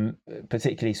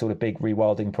 particularly sort of big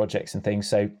rewilding projects and things.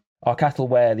 So our cattle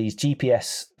wear these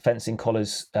GPS fencing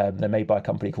collars. They're made by a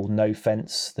company called No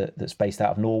Fence that's based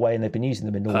out of Norway, and they've been using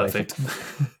them in Norway. Perfect.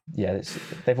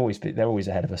 They're always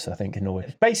ahead of us, I think, in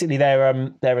Norway. Basically,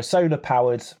 they're a solar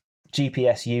powered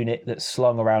GPS unit that's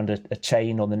slung around a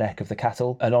chain on the neck of the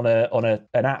cattle, and on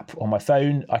an app on my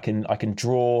phone, I can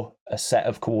draw a set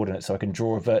of coordinates. So I can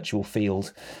draw a virtual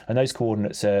field, and those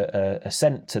coordinates are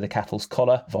sent to the cattle's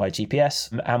collar via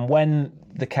GPS. And when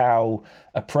the cow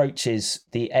approaches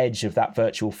the edge of that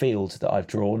virtual field that I've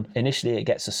drawn, initially it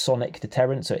gets a sonic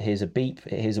deterrent, so it hears a beep.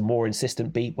 It hears a more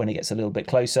insistent beep when it gets a little bit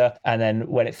closer, and then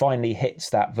when it finally hits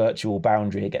that virtual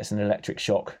boundary, it gets an electric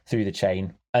shock through the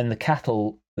chain. And the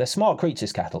cattle, they're smart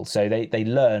creatures, cattle, so they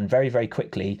learn very, very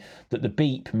quickly that the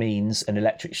beep means an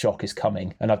electric shock is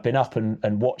coming. And I've been up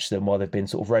and watched them while they've been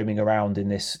sort of roaming around in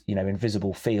this,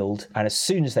 invisible field. And as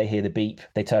soon as they hear the beep,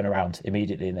 they turn around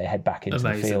immediately and they head back into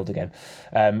the field again.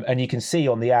 And you can see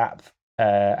on the app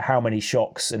how many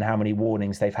shocks and how many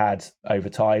warnings they've had over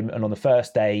time. And on the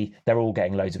first day, they're all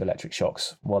getting loads of electric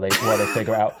shocks while they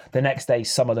figure out. The next day,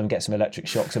 some of them get some electric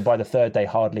shocks, and by the third day,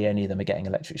 hardly any of them are getting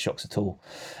electric shocks at all.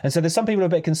 And so there's some people who are a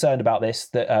bit concerned about this,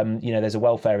 that there's a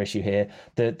welfare issue here.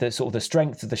 The sort of the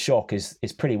strength of the shock is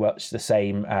pretty much the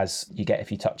same as you get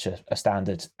if you touch a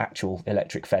standard actual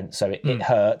electric fence. So it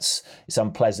hurts, it's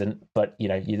unpleasant, but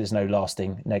there's no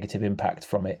lasting negative impact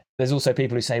from it. There's also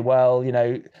people who say, well,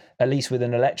 at least with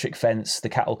an electric fence, the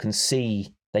cattle can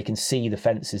see the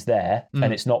fence is there,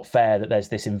 and it's not fair that there's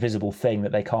this invisible thing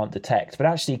that they can't detect. But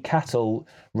actually, cattle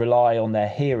rely on their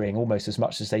hearing almost as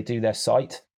much as they do their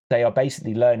sight. They are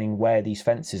basically learning where these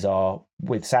fences are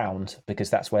with sound,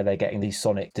 because that's where they're getting these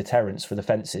sonic deterrents for the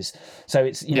fences. So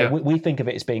it's we think of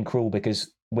it as being cruel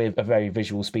because we're a very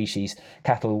visual species.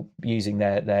 Cattle using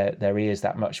their ears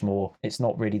that much more, it's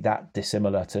not really that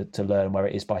dissimilar to learn where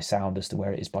it is by sound as to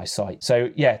where it is by sight. So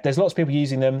yeah, there's lots of people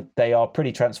using them. They are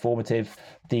pretty transformative.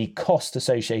 The cost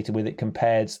associated with it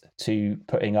compared to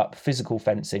putting up physical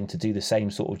fencing to do the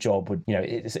same sort of job would,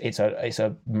 it's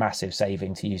a massive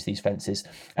saving to use these fences,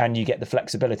 and you get the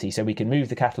flexibility. So we can move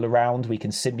the cattle around. We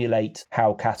can simulate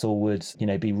how cattle would,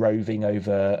 be roving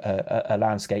over a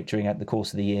landscape during the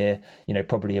course of the year,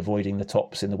 probably avoiding the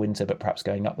tops in the winter, but perhaps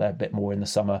going up there a bit more in the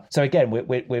summer. So again,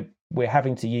 we're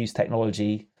having to use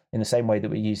technology in the same way that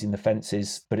we're using the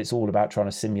fences, but it's all about trying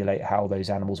to simulate how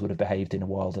those animals would have behaved in a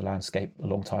wilder landscape a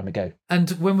long time ago. And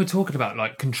when we're talking about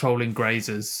like controlling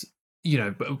grazers,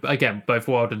 again, both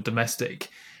wild and domestic,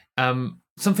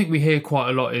 something we hear quite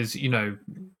a lot is,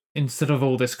 instead of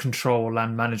all this control or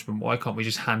land management, why can't we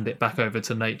just hand it back over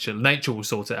to nature? Nature will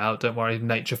sort it out. Don't worry,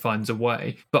 nature finds a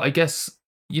way. But I guess,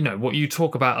 what you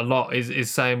talk about a lot is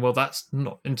saying, well, that's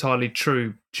not entirely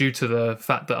true due to the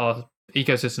fact that our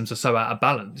ecosystems are so out of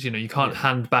balance. You can't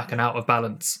hand back an out of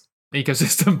balance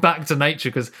ecosystem back to nature,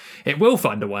 because it will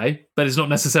find a way, but it's not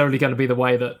necessarily going to be the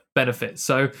way that benefits.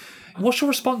 So what's your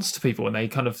response to people when they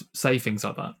kind of say things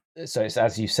like that? So it's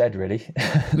as you said, really.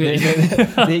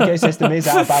 the ecosystem is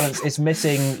out of balance. It's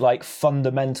missing like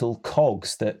fundamental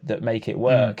cogs that make it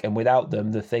work, and without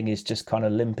them, the thing is just kind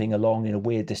of limping along in a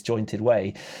weird, disjointed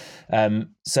way.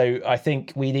 So I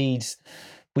think we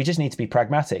just need to be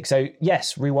pragmatic. So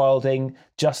yes, rewilding,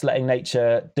 just letting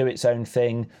nature do its own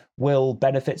thing will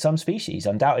benefit some species,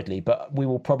 undoubtedly, but we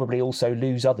will probably also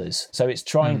lose others. So it's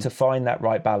trying to find that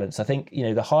right balance. I think,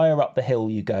 the higher up the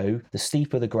hill you go, the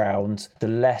steeper the ground, the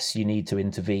less you need to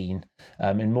intervene.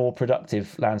 In more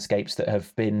productive landscapes that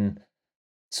have been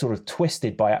sort of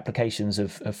twisted by applications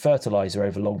of fertilizer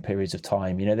over long periods of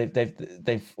time,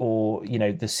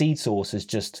 the seed source has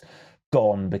just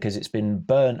gone because it's been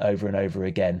burnt over and over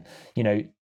again.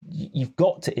 You've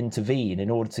got to intervene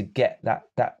in order to get that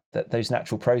those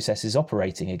natural processes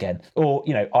operating again. Or,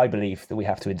 I believe that we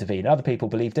have to intervene. Other people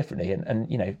believe differently.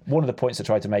 And one of the points I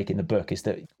tried to make in the book is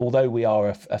that although we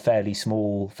are a fairly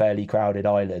small, fairly crowded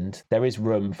island, there is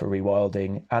room for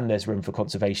rewilding, and there's room for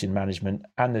conservation management,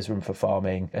 and there's room for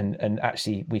farming. And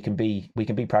actually we can be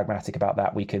pragmatic about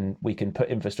that. We can put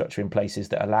infrastructure in places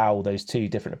that allow those two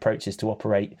different approaches to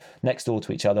operate next door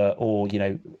to each other, or,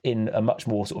 in a much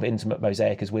more sort of intimate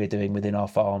mosaic as we're doing within our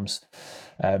farms.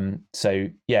 So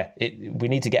yeah, we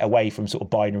need to get away from sort of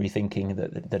binary thinking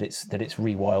that it's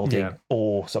rewilding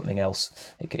or something else.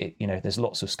 There's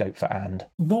lots of scope for and.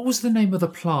 What was the name of the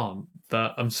plant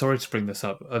that, I'm sorry to bring this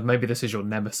up, maybe this is your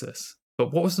nemesis,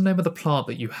 but what was the name of the plant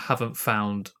that you haven't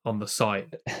found on the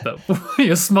site? That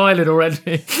you're smiling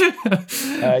already.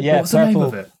 What's the name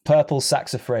of it? Purple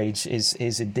saxifrage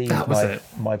is indeed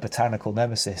my botanical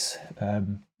nemesis.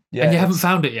 Yeah, and you haven't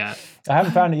found it yet? I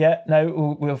haven't found it yet.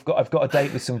 No, I've got a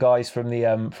date with some guys from the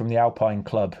Alpine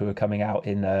Club who are coming out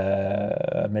in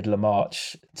middle of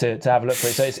March to have a look for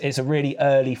it. So it's a really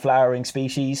early flowering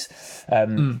species,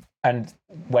 and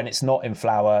when it's not in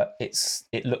flower,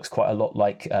 it looks quite a lot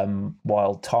like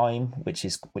wild thyme, which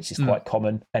is quite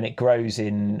common, and it grows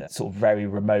in sort of very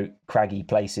remote, craggy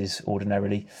places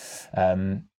ordinarily.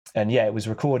 And yeah, it was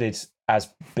recorded as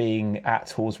being at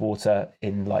Haweswater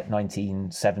in like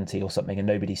 1970 or something, and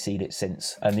nobody's seen it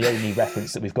since. And the only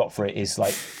reference that we've got for it is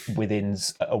like within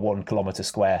a 1 kilometre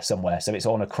square somewhere. So it's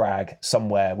on a crag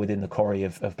somewhere within the quarry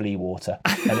of Bleewater.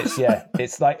 And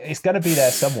it's like, it's going to be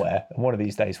there somewhere. And one of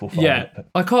these days we'll find it. But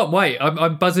I can't wait.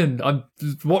 I'm buzzing. I'm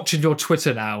watching your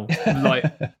Twitter now. Like,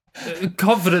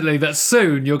 confidently that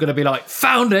soon you're going to be like,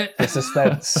 found it. The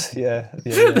suspense.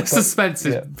 The suspense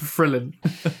is thrilling.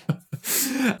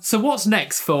 So what's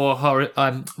next for RSPB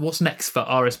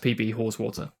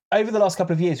Haweswater? over the last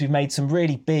couple of years, we've made some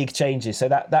really big changes. So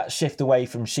that shift away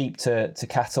from sheep to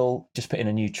cattle, just put in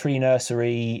a new tree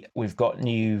nursery. We've got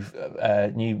new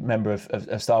member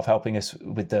of staff helping us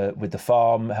with the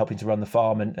farm, helping to run the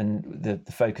farm, and the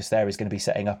focus there is going to be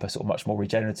setting up a sort of much more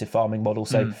regenerative farming model.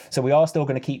 So we are still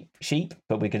going to keep sheep,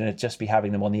 but we're going to just be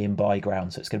having them on the in-buy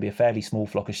ground. So it's going to be a fairly small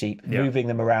flock of sheep, moving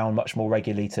them around much more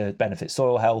regularly to benefit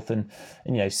soil health and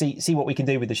see what we can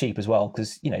do with the sheep as well,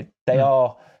 because they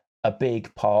are a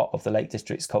big part of the Lake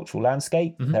District's cultural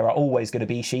landscape. There are always going to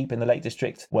be sheep in the Lake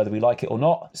District, whether we like it or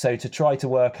not. So to try to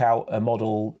work out a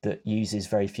model that uses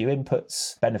very few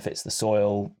inputs, benefits the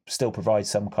soil, still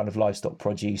provides some kind of livestock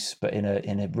produce, but in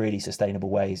a really sustainable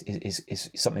way is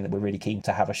something that we're really keen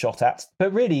to have a shot at.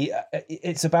 But really,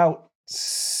 it's about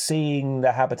seeing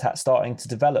the habitat starting to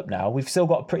develop now. We've still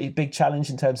got a pretty big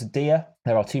challenge in terms of deer.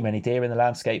 There are too many deer in the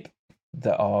landscape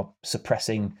that are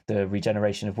suppressing the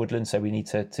regeneration of woodland. So we need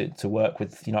to work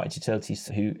with United Utilities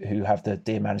who have the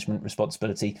deer management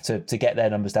responsibility to get their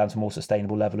numbers down to a more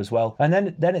sustainable level as well. And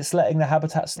then it's letting the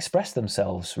habitats express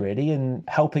themselves really and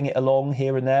helping it along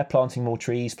here and there, planting more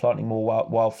trees, planting more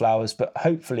wildflowers, but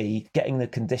hopefully getting the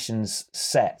conditions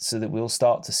set so that we'll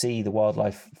start to see the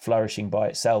wildlife flourishing by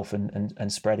itself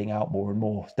and spreading out more and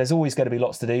more. There's always going to be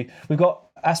lots to do. We've got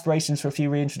aspirations for a few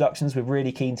reintroductions. We're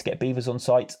really keen to get beavers on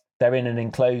site. They're in an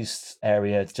enclosed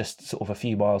area just sort of a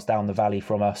few miles down the valley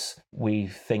from us. We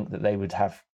think that they would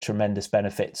have tremendous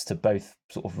benefits to both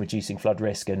sort of reducing flood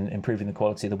risk and improving the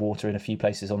quality of the water in a few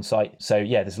places on site. So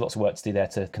yeah, there's lots of work to do there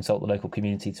to consult the local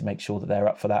community to make sure that they're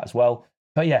up for that as well.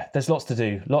 But yeah, there's lots to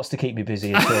do, lots to keep me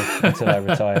busy until I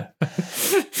retire.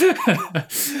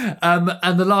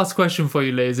 And the last question for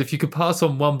you, Lee, is if you could pass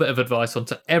on one bit of advice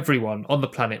onto everyone on the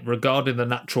planet regarding the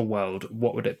natural world,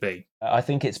 what would it be? I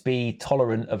think it's be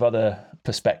tolerant of other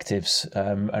perspectives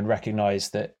and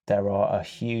recognise that there are a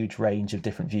huge range of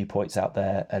different viewpoints out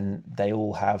there and they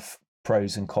all have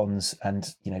pros and cons,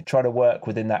 and try to work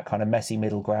within that kind of messy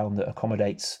middle ground that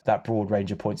accommodates that broad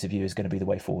range of points of view is going to be the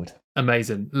way forward.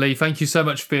 Amazing. Lee, thank you so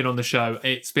much for being on the show.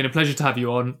 It's been a pleasure to have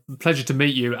you on, pleasure to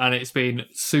meet you, and it's been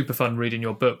super fun reading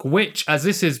your book, which, as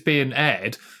this is being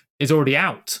aired, is already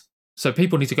out. So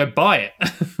people need to go buy it.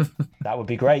 That would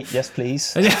be great. Yes,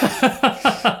 please.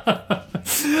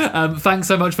 Thanks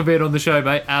so much for being on the show,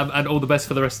 mate, and all the best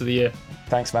for the rest of the year.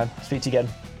 Thanks, man. Speak to you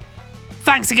again.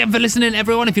 Thanks again for listening,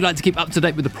 everyone. If you'd like to keep up to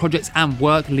date with the projects and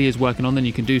work Lee is working on, then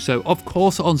you can do so, of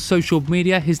course, on social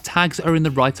media. His tags are in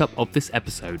the write-up of this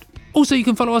episode. Also, you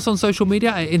can follow us on social media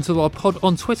at Into the Wild Pod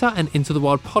on Twitter and Into the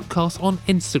Wild Podcast on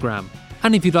Instagram.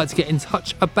 And if you'd like to get in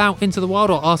touch about Into the Wild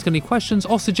or ask any questions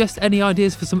or suggest any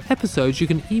ideas for some episodes, you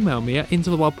can email me at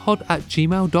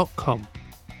intothewildpod@gmail.com.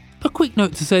 A quick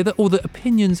note to say that all the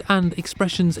opinions and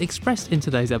expressions expressed in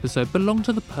today's episode belong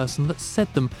to the person that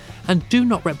said them and do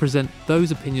not represent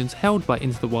those opinions held by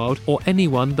Into the Wild or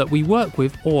anyone that we work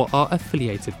with or are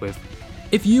affiliated with.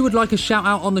 If you would like a shout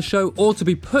out on the show or to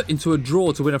be put into a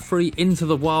draw to win a free Into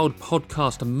the Wild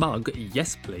podcast mug,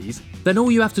 yes please, then all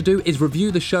you have to do is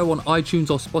review the show on iTunes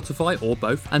or Spotify or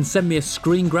both and send me a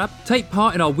screen grab, take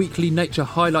part in our weekly nature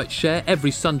highlight share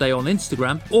every Sunday on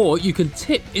Instagram, or you can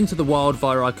tip Into the Wild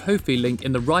via our Ko-fi link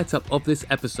in the write-up of this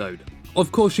episode.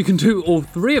 Of course, you can do all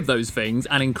three of those things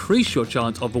and increase your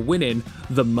chance of winning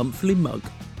the monthly mug.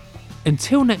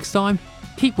 Until next time,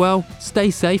 keep well,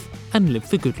 stay safe and live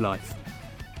the good life.